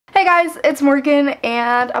guys, it's Morgan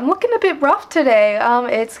and I'm looking a bit rough today.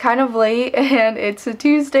 It's kind of late and it's a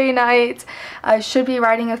Tuesday night. I should be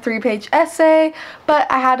writing a 3-page essay,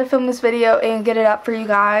 but I had to film this video and get it up for you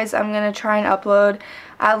guys. I'm going to try and upload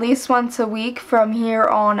at least once a week from here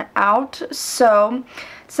on out. So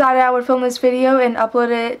decided I would film this video and upload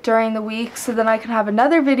it during the week so then I can have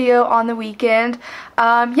another video on the weekend.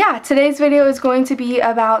 Yeah, today's video is going to be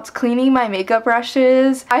about cleaning my makeup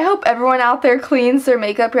brushes. I hope everyone out there cleans their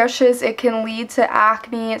makeup brushes. It can lead to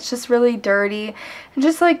acne. It's just really dirty and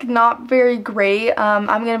just like not very great. I'm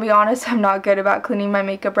gonna be honest, I'm not good about cleaning my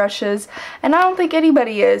makeup brushes and I don't think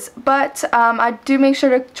anybody is, but I do make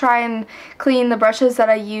sure to try and clean the brushes that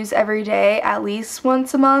I use every day at least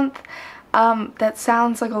once a month. That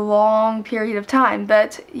sounds like a long period of time,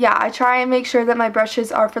 but yeah, I try and make sure that my brushes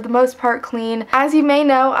are for the most part clean. As you may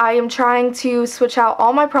know, I am trying to switch out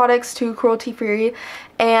all my products to cruelty-free,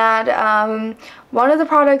 and one of the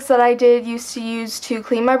products that I used to use to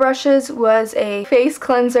clean my brushes was a face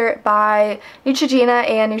cleanser by Neutrogena,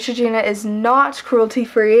 and Neutrogena is not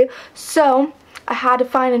cruelty-free, so I had to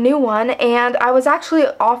find a new one, and I was actually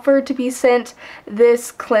offered to be sent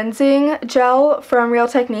this cleansing gel from Real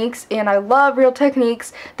Techniques, and I love Real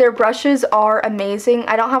Techniques. Their brushes are amazing.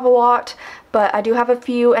 I don't have a lot, but I do have a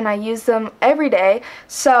few and I use them every day.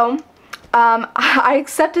 So I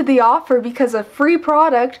accepted the offer because of free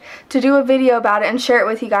product to do a video about it and share it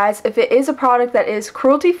with you guys. If it is a product that is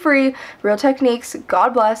cruelty-free, Real Techniques,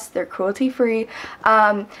 God bless, they're cruelty-free.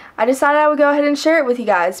 I decided I would go ahead and share it with you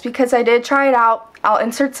guys because I did try it out. I'll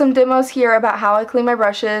insert some demos here about how I clean my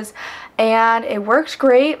brushes, and it worked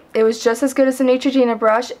great. It was just as good as the Neutrogena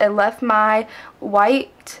brush. It left my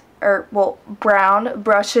brown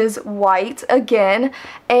brushes white again,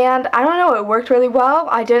 and I don't know, it worked really well.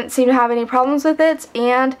 I didn't seem to have any problems with it,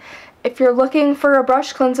 and if you're looking for a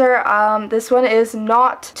brush cleanser, this one is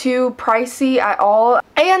not too pricey at all,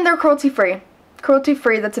 and they're cruelty-free.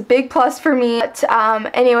 Cruelty-free, that's a big plus for me. But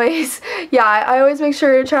anyways, yeah, I always make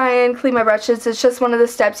sure to try and clean my brushes. It's just one of the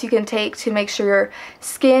steps you can take to make sure your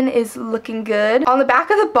skin is looking good. On the back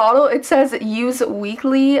of the bottle it says use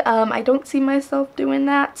weekly. I don't see myself doing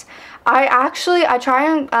that. I try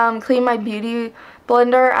and clean my beauty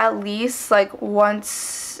blender at least like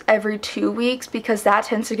once every 2 weeks because that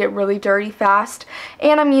tends to get really dirty fast,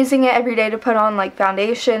 and I'm using it every day to put on like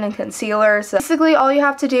foundation and concealer. So basically all you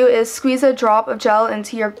have to do is squeeze a drop of gel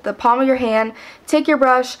into the palm of your hand, take your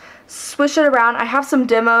brush, swish it around. I have some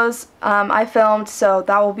demos I filmed, so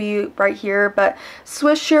that will be right here, but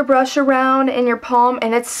swish your brush around in your palm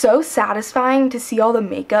and it's so satisfying to see all the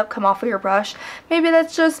makeup come off of your brush. Maybe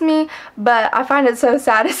that's just me, but I find it so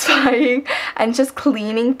satisfying, and just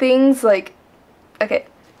cleaning things like, okay,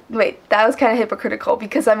 wait, that was kind of hypocritical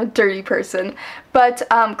because I'm a dirty person, but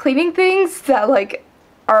cleaning things that like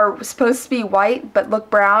are supposed to be white but look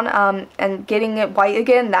brown and getting it white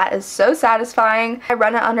again, that is so satisfying. I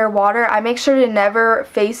run it under water. I make sure to never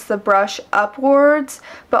face the brush upwards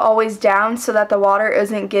but always down so that the water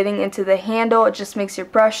isn't getting into the handle. It just makes your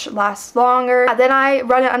brush last longer. Then I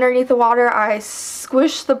run it underneath the water. I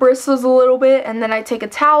squish the bristles a little bit, and then I take a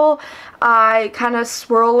towel. I kind of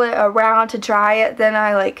swirl it around to dry it. Then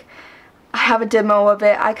I have a demo of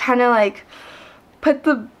it. I kind of like put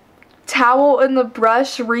the towel in the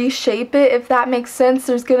brush, reshape it, if that makes sense.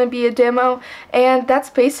 There's gonna be a demo, and that's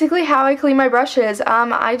basically how I clean my brushes.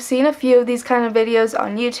 I've seen a few of these kind of videos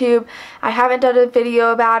on YouTube. I haven't done a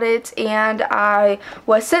video about it, and I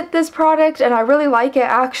was sent this product and I really like it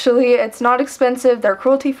actually. It's not expensive, they're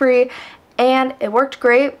cruelty-free, and it worked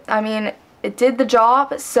great. I mean, it did the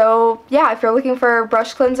job. So yeah, if you're looking for a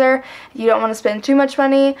brush cleanser, you don't want to spend too much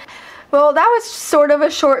money. Well, that was sort of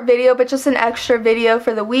a short video, but just an extra video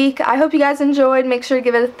for the week. I hope you guys enjoyed. Make sure to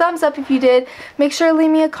give it a thumbs up if you did. Make sure to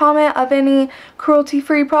leave me a comment of any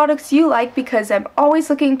cruelty-free products you like because I'm always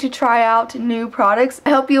looking to try out new products. I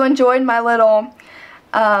hope you enjoyed my little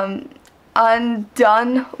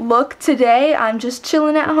undone look today. I'm just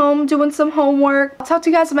chilling at home doing some homework. I'll talk to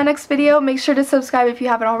you guys in my next video. Make sure to subscribe if you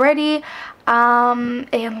haven't already.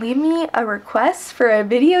 And leave me a request for a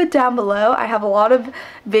video down below. I have a lot of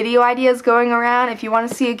video ideas going around. If you want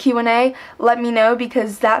to see a Q&A, let me know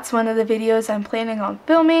because that's one of the videos I'm planning on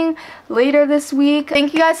filming later this week.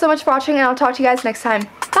 Thank you guys so much for watching, and I'll talk to you guys next time.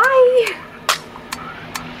 Bye!